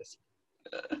 134 years.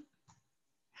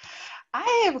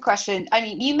 I have a question. I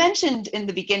mean, you mentioned in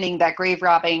the beginning that grave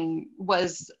robbing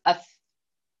was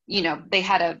they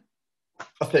had a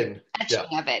thing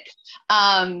etching of it.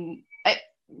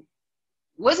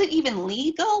 Was it even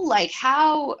legal? Like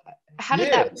how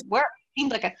did that work? It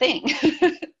seemed like a thing.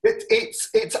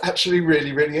 It's actually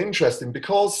really, really interesting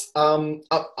because I'm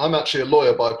actually a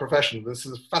lawyer by profession. This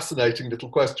is a fascinating little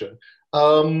question.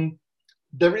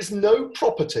 There is no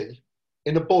property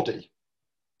in a body.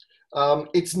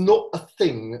 It's not a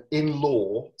thing in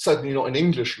law, certainly not in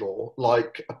English law,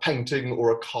 like a painting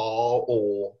or a car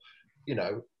or,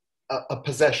 a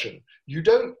possession. You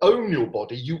don't own your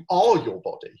body, you are your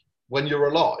body when you're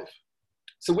alive.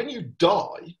 So when you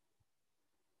die,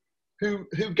 who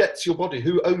gets your body?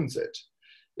 Who owns it?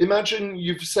 Imagine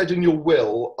you've said in your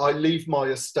will, I leave my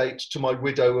estate to my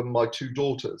widow and my 2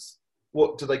 daughters.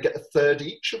 What, do they get a third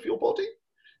each of your body?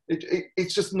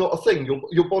 It's just not a thing.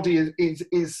 Your body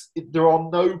there are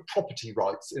no property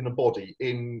rights in a body,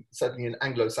 certainly in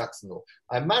Anglo-Saxon law.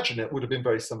 I imagine it would have been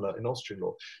very similar in Austrian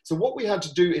law. So what we had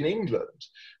to do in England,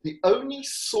 the only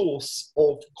source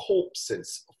of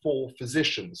corpses for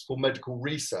physicians, for medical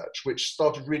research, which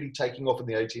started really taking off in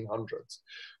the 1800s,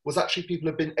 was actually people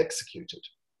who had been executed.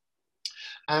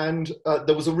 And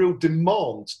there was a real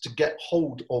demand to get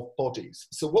hold of bodies.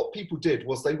 So what people did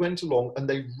was they went along and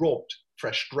they robbed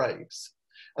fresh graves.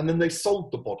 And then they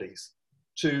sold the bodies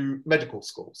to medical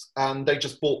schools. And they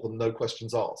just bought them, no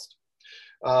questions asked.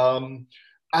 And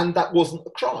that wasn't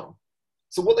a crime.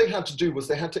 So what they had to do was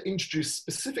they had to introduce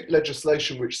specific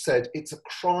legislation which said it's a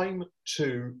crime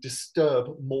to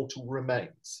disturb mortal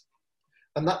remains.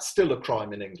 And that's still a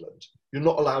crime in England. You're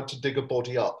not allowed to dig a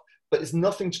body up. But it's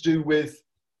nothing to do with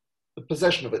the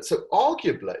possession of it. So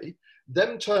arguably,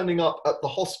 them turning up at the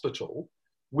hospital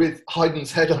with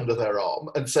Haydn's head under their arm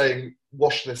and saying,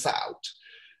 wash this out,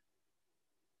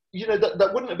 you know,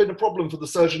 that wouldn't have been a problem for the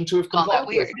surgeon to have complied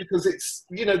with, because it's,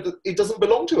 you know, it doesn't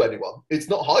belong to anyone. It's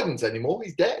not Haydn's anymore,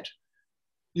 he's dead.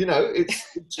 You know,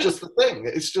 it's just a thing.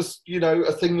 It's just, you know,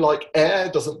 a thing like air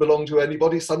doesn't belong to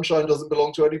anybody, sunshine doesn't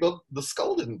belong to anybody, the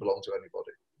skull didn't belong to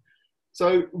anybody.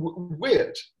 So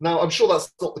weird. Now, I'm sure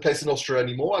that's not the case in Austria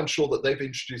anymore. I'm sure that they've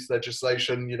introduced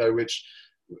legislation, you know, which,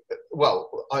 well,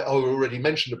 I already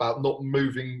mentioned about not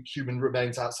moving human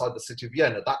remains outside the city of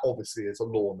Vienna. That obviously is a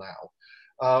law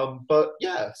now. But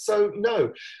yeah, so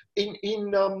no. In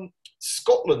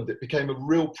Scotland, it became a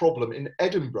real problem. In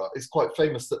Edinburgh, it's quite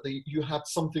famous that you had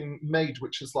something made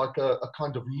which is like a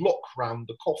kind of lock round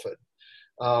the coffin.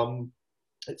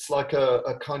 It's like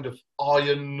a kind of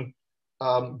iron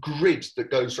grid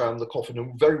that goes around the coffin,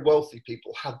 and very wealthy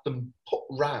people had them put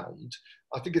round.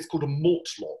 I think it's called a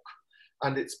mortlock,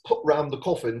 and it's put round the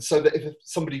coffin so that if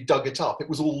somebody dug it up, it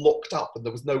was all locked up and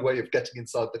there was no way of getting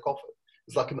inside the coffin.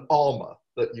 It's like an armour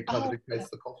that you kind of encase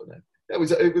the coffin in. It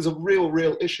was a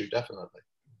real issue, definitely.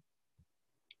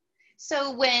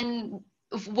 So when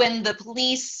the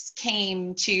police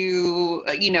came to,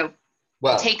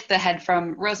 take the head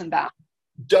from Rosenbaum.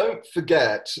 Don't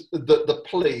forget that the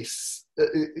police,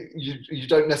 you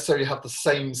don't necessarily have the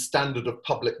same standard of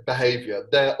public behaviour.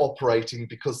 They're operating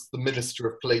because the Minister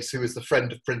of Police, who is the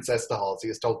friend of Prince Esterhazy,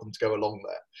 has told them to go along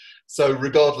there. So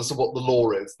regardless of what the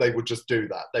law is, they would just do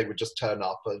that. They would just turn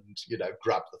up and,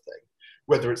 grab the thing,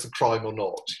 whether it's a crime or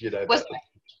not.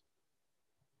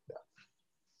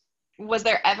 Was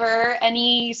there ever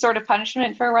any sort of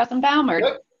punishment for Rosenbaum? Or?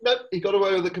 Nope, he got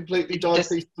away with it completely, died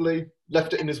peacefully,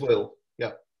 left it in his will.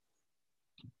 Yeah.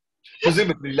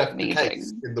 Presumably left the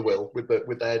case in the will with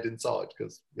the head inside,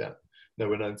 because no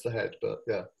one owns the head, but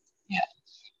yeah.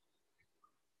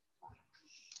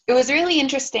 It was really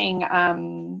interesting,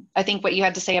 I think, what you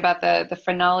had to say about the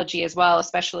phrenology as well,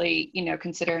 especially,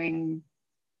 considering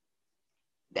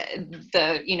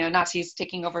the Nazis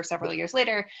taking over several years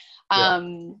later.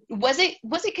 Was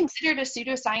it considered a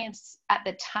pseudoscience at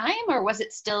the time, or was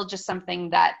it still just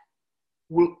something that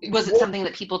something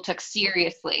that people took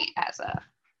seriously as a...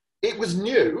 It was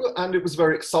new and it was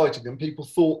very exciting, and people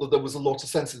thought that there was a lot of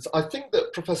sense in it. I think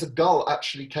that Professor Gull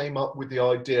actually came up with the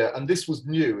idea, and this was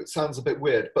new, it sounds a bit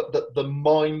weird, but that the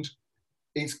mind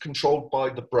is controlled by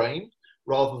the brain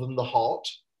rather than the heart,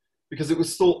 because it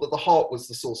was thought that the heart was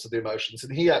the source of the emotions,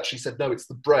 and he actually said, no, it's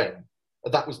the brain.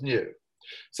 And that was new.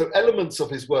 So elements of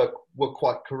his work were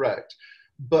quite correct,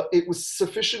 but it was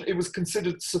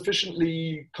considered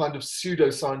sufficiently kind of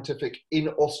pseudo-scientific in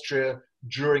Austria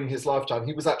during his lifetime.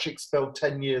 He was actually expelled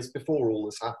 10 years before all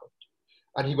this happened.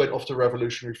 And he went off to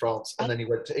revolutionary France, and then he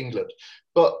went to England.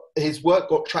 But his work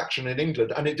got traction in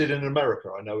England, and it did in America,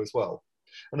 I know as well.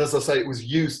 And as I say, it was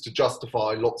used to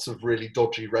justify lots of really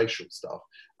dodgy racial stuff.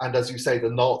 And as you say, the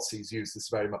Nazis used this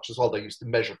very much as well. They used to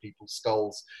measure people's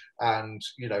skulls, and,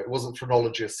 it wasn't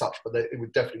phrenology as such, but it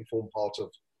would definitely form part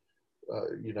of,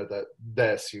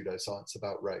 their pseudoscience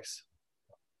about race.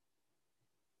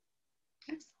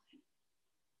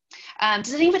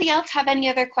 Does anybody else have any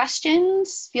other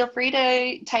questions? Feel free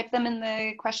to type them in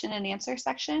the question and answer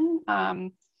section.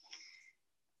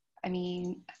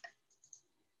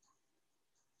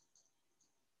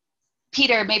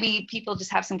 Peter, maybe people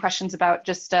just have some questions about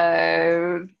just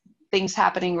things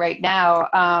happening right now.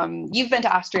 You've been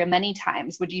to Austria many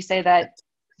times. Would you say that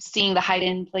seeing the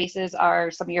Haydn places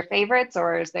are some of your favorites,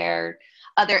 or is there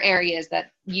other areas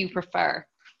that you prefer?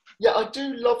 Yeah, I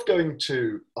do love going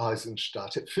to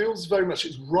Eisenstadt. It feels very much,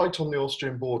 it's right on the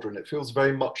Austrian border, and it feels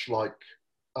very much like,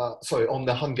 sorry, on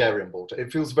the Hungarian border.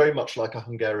 It feels very much like a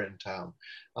Hungarian town.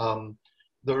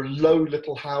 There are low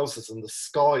little houses, and the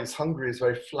skies, Hungary is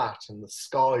very flat, and the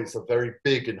skies are very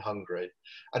big in Hungary.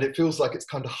 And it feels like it's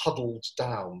kind of huddled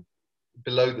down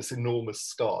below this enormous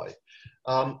sky.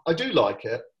 I do like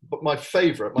it, but my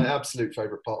absolute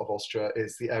favourite part of Austria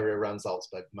is the area around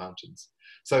Salzburg Mountains.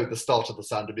 So the start of the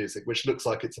Sound of Music, which looks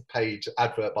like it's a paid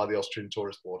advert by the Austrian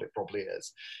Tourist Board, it probably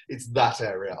is. It's that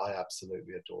area I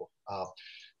absolutely adore.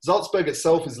 Salzburg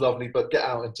itself is lovely, but get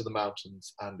out into the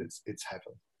mountains and it's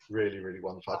heaven. Really, really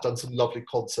wonderful. I've done some lovely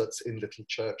concerts in little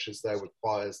churches there with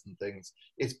choirs and things.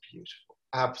 It's beautiful,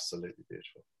 absolutely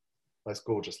beautiful. Most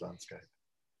gorgeous landscape.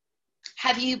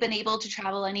 Have you been able to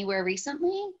travel anywhere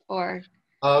recently, or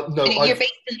no? You're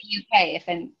based in the UK, if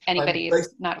anybody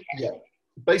is not aware. Yeah,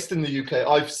 based in the UK.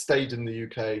 I've stayed in the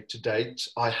UK to date.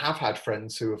 I have had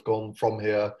friends who have gone from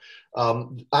here.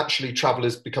 Actually, travel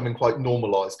is becoming quite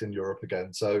normalised in Europe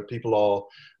again, so people are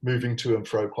moving to and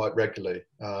fro quite regularly.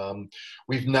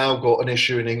 We've now got an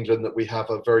issue in England that we have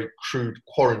a very crude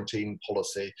quarantine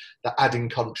policy, that adding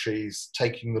countries,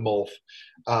 taking them off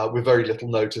with very little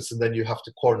notice, and then you have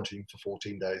to quarantine for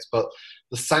 14 days. But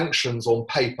the sanctions on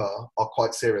paper are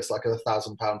quite serious, like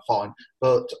 £1,000 fine,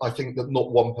 but I think that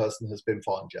not one person has been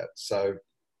fined yet. So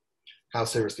how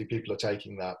seriously people are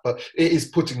taking that. But it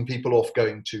is putting people off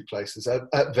going to places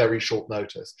at very short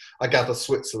notice. I gather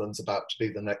Switzerland's about to be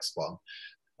the next one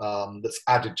that's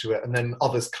added to it, and then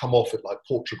others come off it, like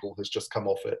Portugal has just come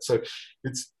off it. So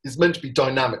it's meant to be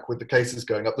dynamic with the cases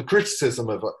going up. The criticism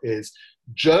of it is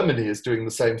Germany is doing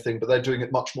the same thing, but they're doing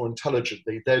it much more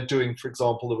intelligently. They're doing, for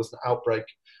example, there was an outbreak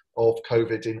of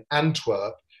COVID in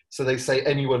Antwerp, so they say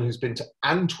anyone who's been to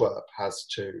Antwerp has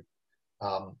to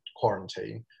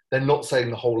quarantine. They're not saying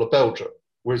the whole of Belgium,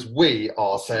 whereas we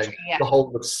are saying the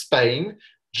whole of Spain,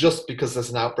 just because there's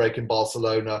an outbreak in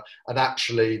Barcelona, and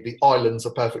actually the islands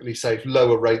are perfectly safe,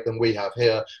 lower rate than we have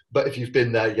here. But if you've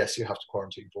been there, yes, you have to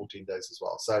quarantine 14 days as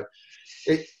well. So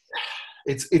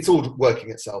it's all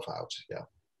working itself out.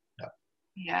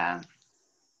 Yeah.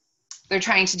 They're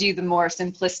trying to do the more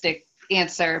simplistic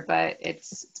answer, but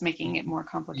it's making it more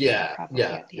complicated.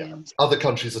 Yeah. Other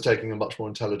countries are taking a much more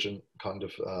intelligent kind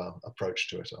of approach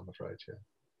to it, I'm afraid.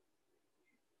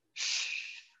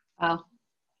 Well,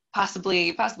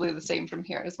 possibly the same from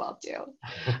here as well too.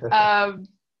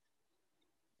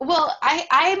 Well,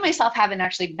 I myself haven't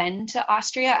actually been to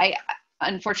Austria.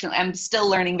 Unfortunately, I'm still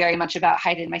learning very much about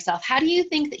Haydn myself. How do you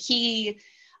think that he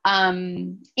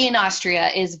in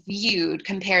Austria is viewed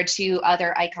compared to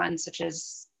other icons such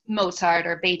as Mozart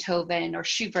or Beethoven or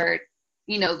Schubert,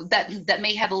 that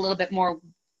may have a little bit more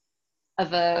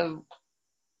of a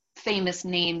famous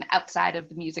name outside of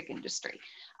the music industry?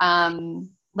 How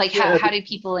do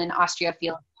people in Austria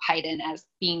feel Haydn as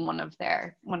being one of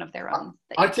their own?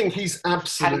 I think he's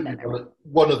absolutely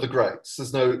one of the greats.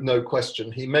 There's no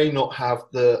question. He may not have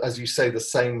as you say, the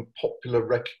same popular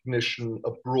recognition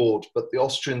abroad, but the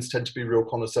Austrians tend to be real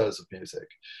connoisseurs of music.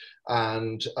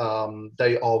 And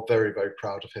they are very, very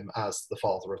proud of him as the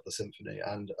father of the symphony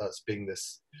and as being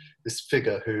this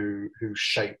figure who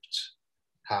shaped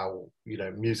how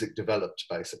music developed,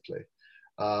 basically.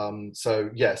 So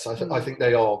yes, I think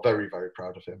they are very, very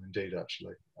proud of him indeed,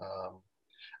 actually.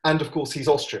 And of course, he's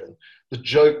Austrian. The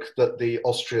joke that the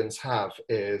Austrians have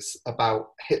is about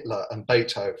Hitler and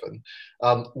Beethoven.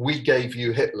 We gave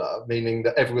you Hitler, meaning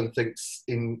that everyone thinks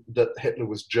that Hitler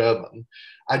was German,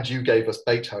 and you gave us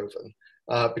Beethoven.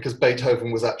 Because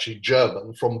Beethoven was actually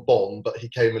German from Bonn, but he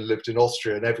came and lived in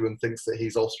Austria, and everyone thinks that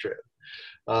he's Austrian.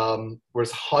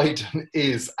 Whereas Haydn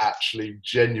is actually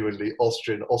genuinely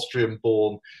Austrian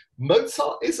born.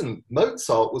 Mozart isn't.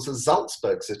 Mozart was a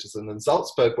Salzburg citizen, and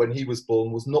Salzburg, when he was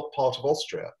born, was not part of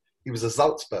Austria. He was a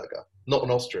Salzburger, not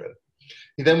an Austrian.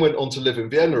 He then went on to live in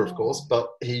Vienna, of course, but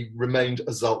he remained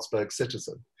a Salzburg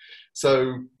citizen.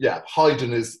 So yeah,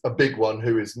 Haydn is a big one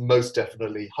who is most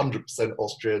definitely 100%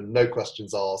 Austrian, no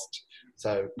questions asked.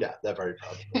 So yeah, they're very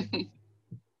proud of him.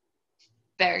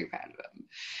 Very proud of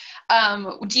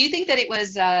him. Do you think that it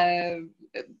was,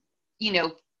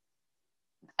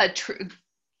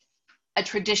 a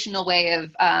traditional way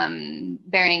of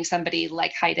burying somebody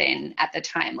like Haydn at the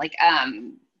time?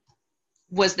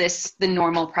 Was this the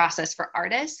normal process for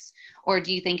artists, or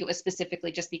do you think it was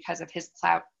specifically just because of his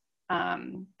clout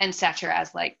and stature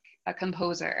as like a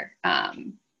composer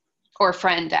or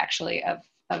friend, actually, of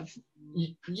of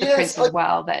the yes, prince as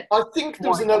well. That I think there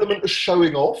was an element of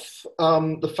showing off.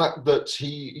 The fact that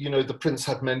he, the prince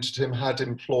had mentored him, had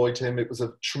employed him. It was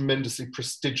a tremendously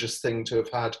prestigious thing to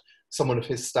have had someone of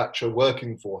his stature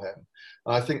working for him.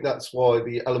 And I think that's why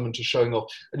the element of showing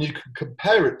off. And you can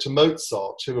compare it to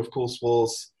Mozart, who of course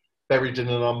was buried in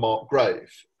an unmarked grave.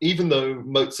 Even though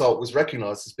Mozart was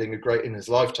recognized as being a great in his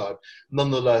lifetime,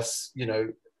 nonetheless,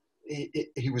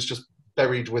 he was just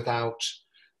buried without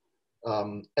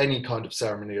any kind of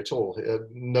ceremony at all.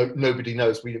 Nobody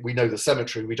knows. We know the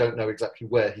cemetery. We don't know exactly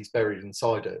where he's buried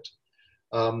inside it.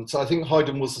 So I think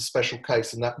Haydn was a special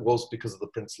case, and that was because of the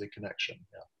princely connection.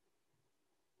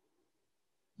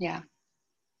 Yeah.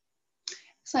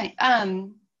 So,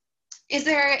 is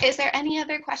there any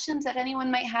other questions that anyone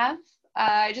might have?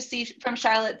 I just see from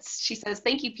Charlotte, she says,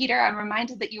 "Thank you, Peter. I'm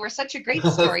reminded that you were such a great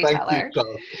storyteller." Thank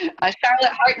you,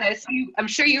 Charlotte Hartness, I'm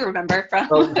sure you remember from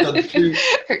we've done two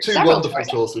wonderful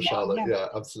tours with Yeah, Charlotte. Yeah,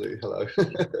 absolutely. Hello.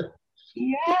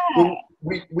 Yeah. Well,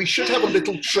 we should have a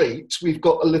little treat. We've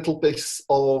got a little bit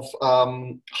of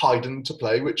Haydn to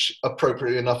play, which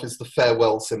appropriately enough is the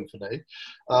Farewell Symphony.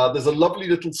 There's a lovely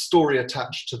little story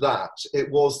attached to that. It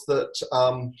was that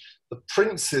the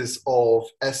princes of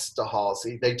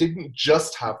Esterhazy, they didn't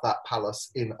just have that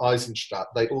palace in Eisenstadt,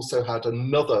 they also had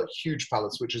another huge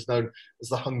palace which is known as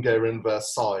the Hungarian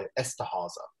Versailles,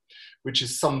 Esterháza, which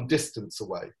is some distance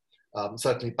away,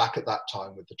 certainly back at that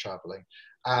time with the travelling.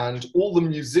 And all the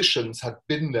musicians had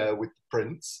been there with the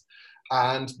prince,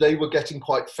 and they were getting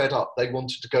quite fed up. They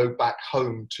wanted to go back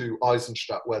home to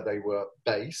Eisenstadt where they were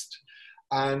based.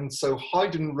 And so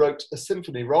Haydn wrote a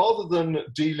symphony, rather than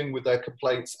dealing with their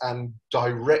complaints and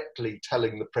directly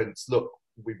telling the prince, look,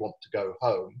 we want to go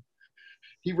home.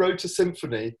 He wrote a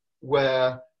symphony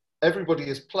where everybody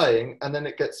is playing, and then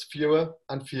it gets fewer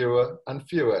and fewer and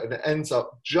fewer, and it ends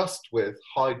up just with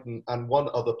Haydn and one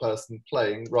other person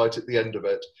playing right at the end of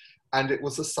it. And it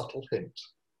was a subtle hint.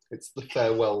 It's the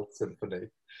Farewell Symphony.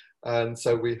 And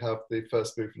so we have the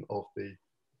first movement of the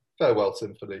Farewell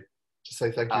Symphony to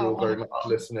say thank you all very much for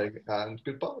listening, and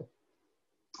goodbye.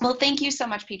 Well, thank you so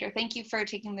much, Peter. Thank you for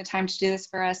taking the time to do this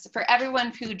for us. For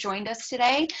everyone who joined us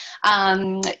today,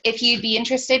 if you'd be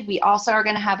interested, we also are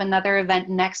going to have another event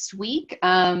next week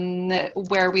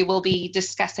where we will be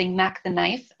discussing Mac the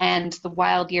Knife and the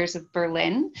Wild Years of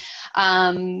Berlin.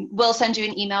 We'll send you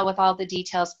an email with all the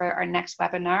details for our next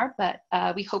webinar, but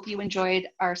we hope you enjoyed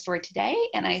our story today,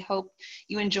 and I hope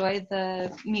you enjoyed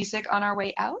the music on our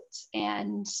way out.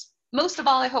 And most of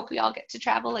all, I hope we all get to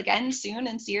travel again soon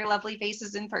and see your lovely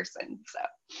faces in person. So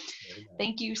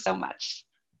thank you so much.